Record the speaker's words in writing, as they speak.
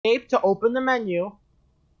escape to open the menu,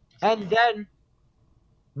 and then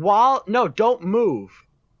don't move.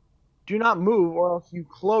 Do not move, or else you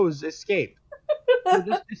close escape. So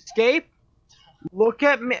just escape. Look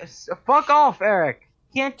at me. Fuck off, Eric.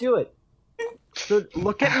 Can't do it. So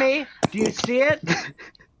look at me. Do you see it?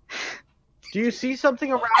 Do you see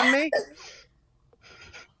something around me?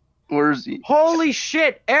 Where is he? Holy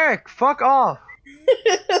shit, Eric, fuck off.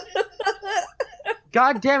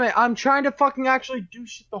 God damn it, I'm trying to fucking actually do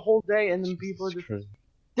shit the whole day and then people are just...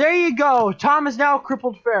 There you go, Tom is now a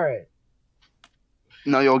crippled ferret.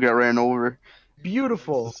 Now you'll get ran over.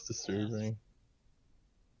 Beautiful. This is disturbing.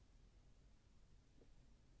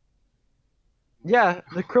 Yeah,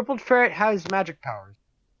 the crippled ferret has magic powers.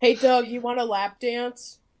 Hey Doug, you want a lap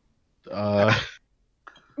dance? Do I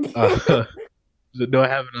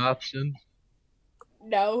have an option?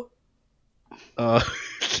 No. Okay.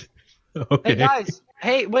 Hey guys,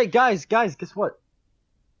 wait guys, guess what?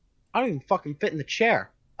 I don't even fucking fit in the chair.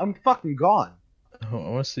 I'm fucking gone. Oh, I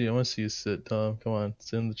want to see you sit, Tom. Come on,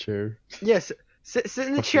 sit in the chair. Yes, sit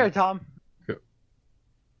in the Okay. chair, Tom. Okay.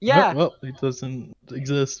 Yeah. Well, it doesn't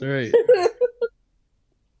exist, right?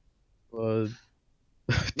 No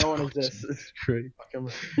one exists. It's great. Here,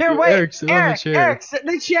 Yo, wait, Eric, sit on the chair. Eric, sit in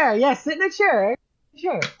the chair. Yeah, sit in the chair. Eric.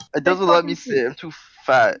 Chair. It doesn't let me sit. I'm too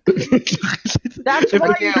fat. That's If why I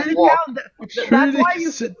you can't sit walk. down. That's why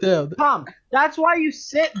you sit down. Tom. That's why you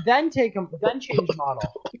sit, then then change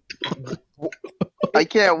model. I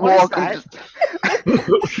can't What is walk. that?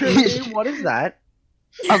 What is that?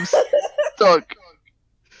 I'm stuck.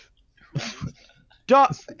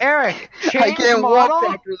 Eric, I change can't walk model.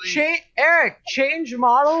 properly. Eric, change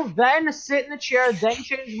model, then sit in the chair, then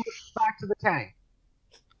change back to the tank.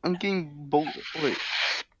 I'm getting both. Wait.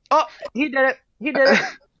 Oh, he did it. He did it.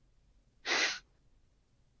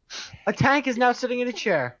 A tank is now sitting in a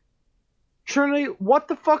chair. Trinity, what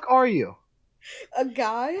the fuck are you? A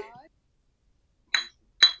guy?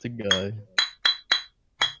 It's a guy.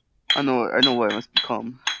 I know what I must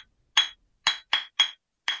become.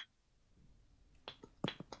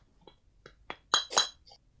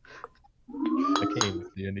 I can't even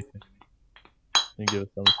see anything. Can you give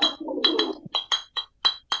it thumbs?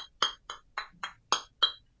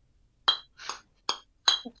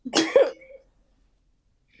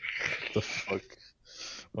 What the fuck?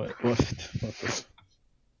 What the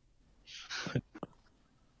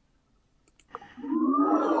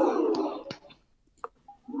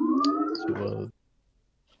So,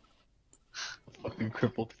 fucking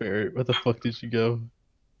crippled ferret. Where the fuck did you go?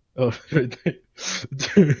 Oh, right there.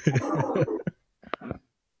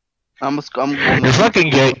 I'm going. You're fucking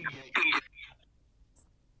gay.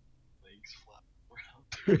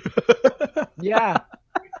 Yeah.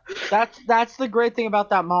 That's the great thing about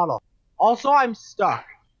that model. Also, I'm stuck.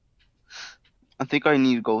 I think I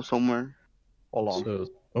need to go somewhere. Hold on. So,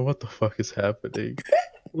 what the fuck is happening?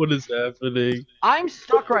 What is happening? I'm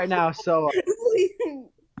stuck right now, so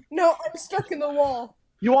No, I'm stuck in the wall.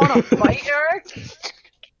 you wanna fight, Eric?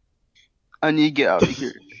 I need to get out of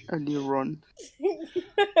here. I need to run.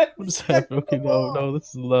 What is happening? Okay, no, this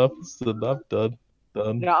is enough. This is enough. Done.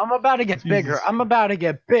 No, I'm about to get bigger. Jesus. I'm about to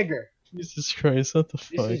get bigger. Jesus Christ, what the This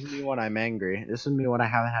fuck? is me when I'm angry. This is me when I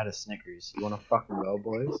haven't had a Snickers. You wanna fucking go,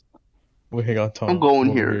 boys? Wait, hang on, Tom. I'm going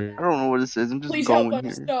Over here. I don't know what this is. I'm just Please help, going I'm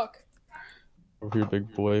here. stuck. Over here,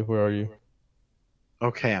 big boy. Where are you?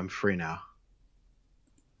 Okay, I'm free now.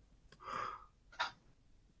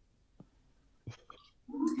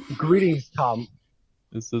 Greetings, Tom.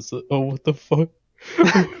 Is this oh, what the fuck?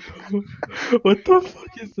 What the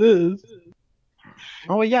fuck is this?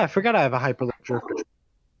 Oh yeah, I forgot I have a hyperloop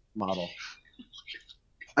model.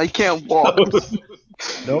 I can't walk.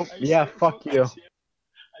 Nope. Yeah, fuck you.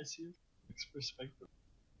 I see his perspective.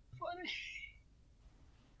 Funny.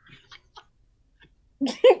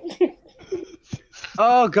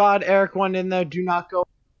 Oh god, Eric went in there. Do not go.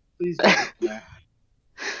 Please don't go there.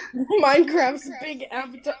 Minecraft's big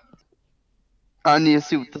appetite. I need to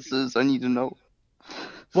see what this is. I need to know.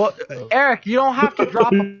 Well, Eric, you don't have to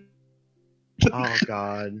drop a... Oh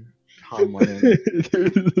god. Tom went in.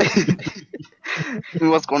 We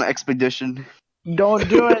must go on an expedition. Don't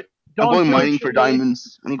do it. Don't I'm going do mining it, for Trinity.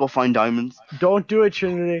 diamonds. I need to go find diamonds. Don't do it,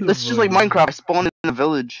 Trinity. This is just like Minecraft. I spawned in a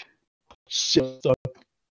village. Shit.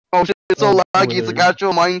 Oh shit, it's so Oh, laggy. It's like whatever.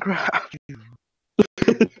 actual Minecraft.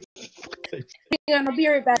 Hang on, I'll be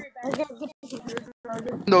right back.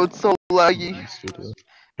 No, it's so laggy.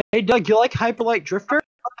 Hey, Doug, you like Hyperlight Drifter?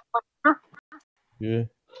 Yeah.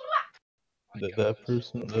 That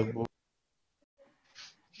person, that boy.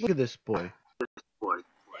 Look at this boy.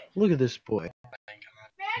 Look at this boy.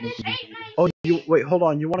 Oh, you wait. Hold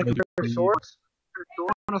on. You want to compare swords?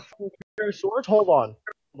 want a full pair of swords? Hold on.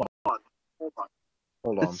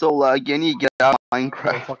 Hold on. It's so laggy. I need to get out of Oh,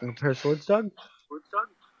 Minecraft. fucking pair of swords, Doug?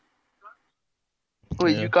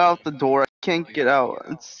 Wait, Yeah. you got out the door. I can't get out.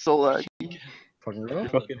 It's so laggy. Fucking go. Your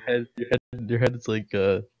fucking head, your head is like,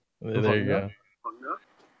 there you go.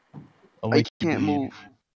 I'll I make you can't bleed. move.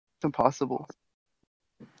 It's impossible.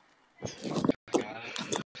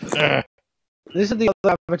 This is the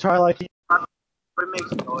other avatar, like, But it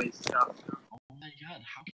makes noise. Yeah. Oh my god,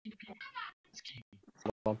 how can you be this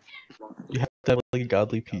game? You have to have like a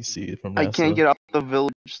godly PC from I NASA. can't get out the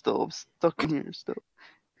village still. I'm stuck in here still.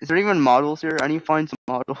 Is there even models here? I need to find some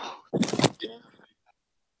models.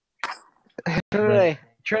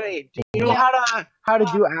 Trinity, do you know how to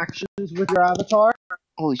do actions with your avatar?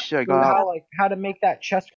 Holy shit, I So got out. how to make that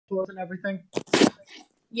chest close and everything?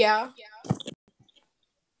 Yeah.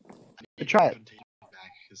 Try it.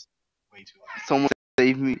 Someone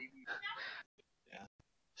save me.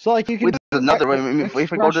 So like you can Wait, do another way.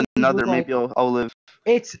 If I go to expressions another, with, like, maybe I'll live.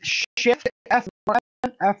 it's shift F1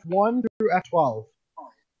 through F12.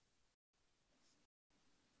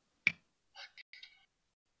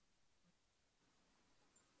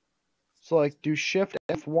 So like do shift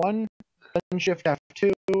F1, then shift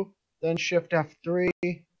F2, then shift F3.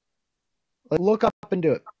 Like look up and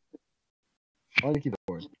do it on the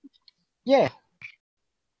keyboard. Yeah.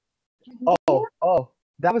 Oh,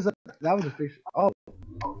 that was a facial. Oh,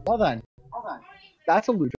 well then. That's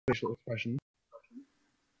a lewd facial expression.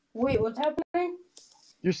 Wait, what's happening?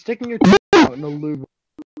 You're sticking your tongue out in a lewd.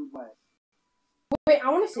 Wait,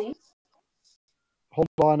 I want to see. Hold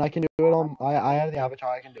on, I can do it on. I have the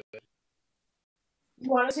avatar. I can do it. You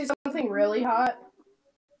want to see something really hot?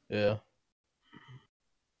 Yeah.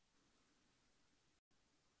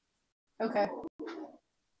 Okay.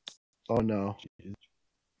 Oh no.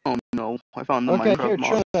 Oh no, I found the Okay, Minecraft here,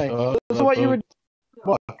 mod. Trinity. This is what you would.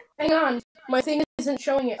 Look, Hang on. My thing isn't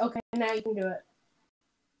showing it. Okay, now you can do it.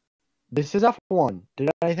 this is F1. Did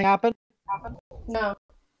anything happen? No.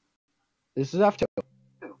 This is F2.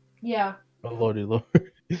 Yeah. Oh lordy lord.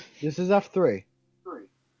 This is F3.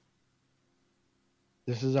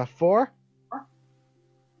 This is F4.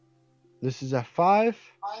 This is F5.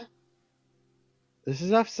 This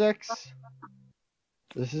is F6.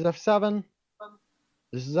 This is F7.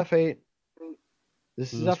 This is F8.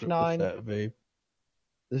 This is F9. Fat vape.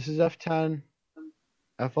 This is F10.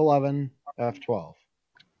 F11. F12.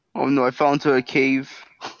 Oh no, I fell into a cave.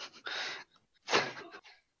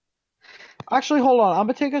 Actually, hold on. I'm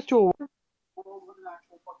gonna take us to a.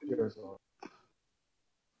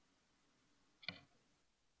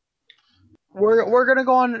 We're gonna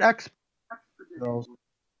go on an X.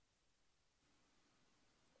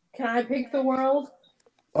 Can I pick the world?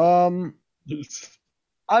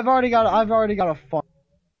 I've already got a fun.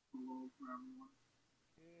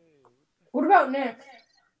 What about Nick?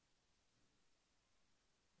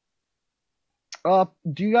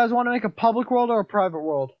 Do you guys want to make a public world or a private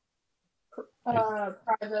world?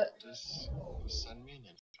 Private. Just send me an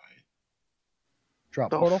invite.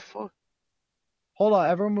 Drop The portal. fuck? Hold on,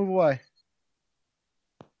 everyone move away.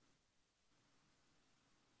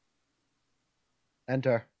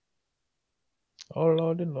 Enter. Oh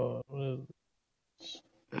lordy lord.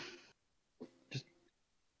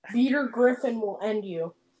 Peter Griffin will end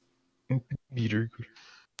you. Beater.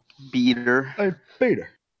 Beater. Hey, Peter.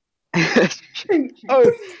 Hey,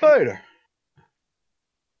 Peter.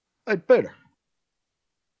 Hey, Peter.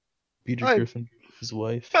 Peter Hey. Griffin, his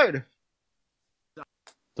wife. Peter.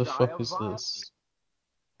 The fuck is this?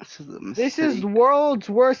 This is the world's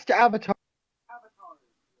worst avatar.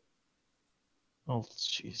 Oh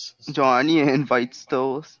Jesus. John, I need to invite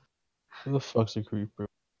still. Who the fuck's a creeper?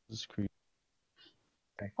 This is creep.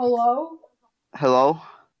 Hello? Hello?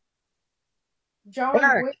 John,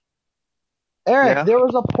 Eric. wait. Eric, Yeah? there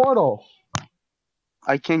was a portal.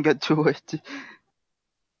 I can't get to it.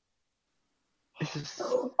 This is...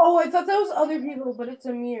 Oh, I thought that was other people, but it's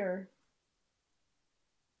a mirror.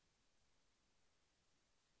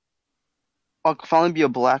 I'll finally be a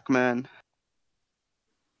black man.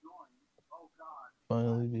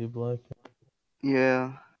 Finally be a black man.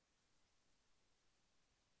 Yeah.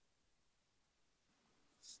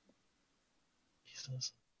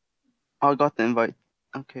 Jesus. I got the invite.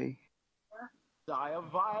 Okay. Die a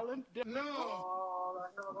violent death. No! Oh,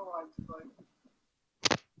 that's not the right.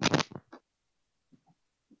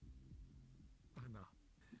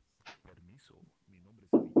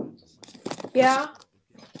 Yeah?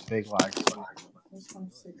 Big lag.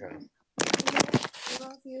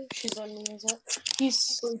 She's on me, is it? He's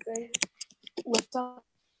sleeping. Lift up.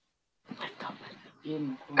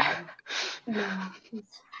 No.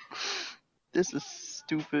 This is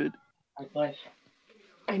stupid.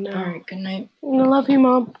 I know. Alright, good night. I love you,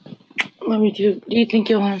 Mom. Love you too. Do you think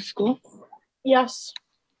you'll have school? Yes.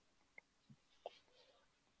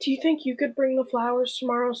 Do you think you could bring the flowers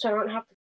tomorrow so I don't have to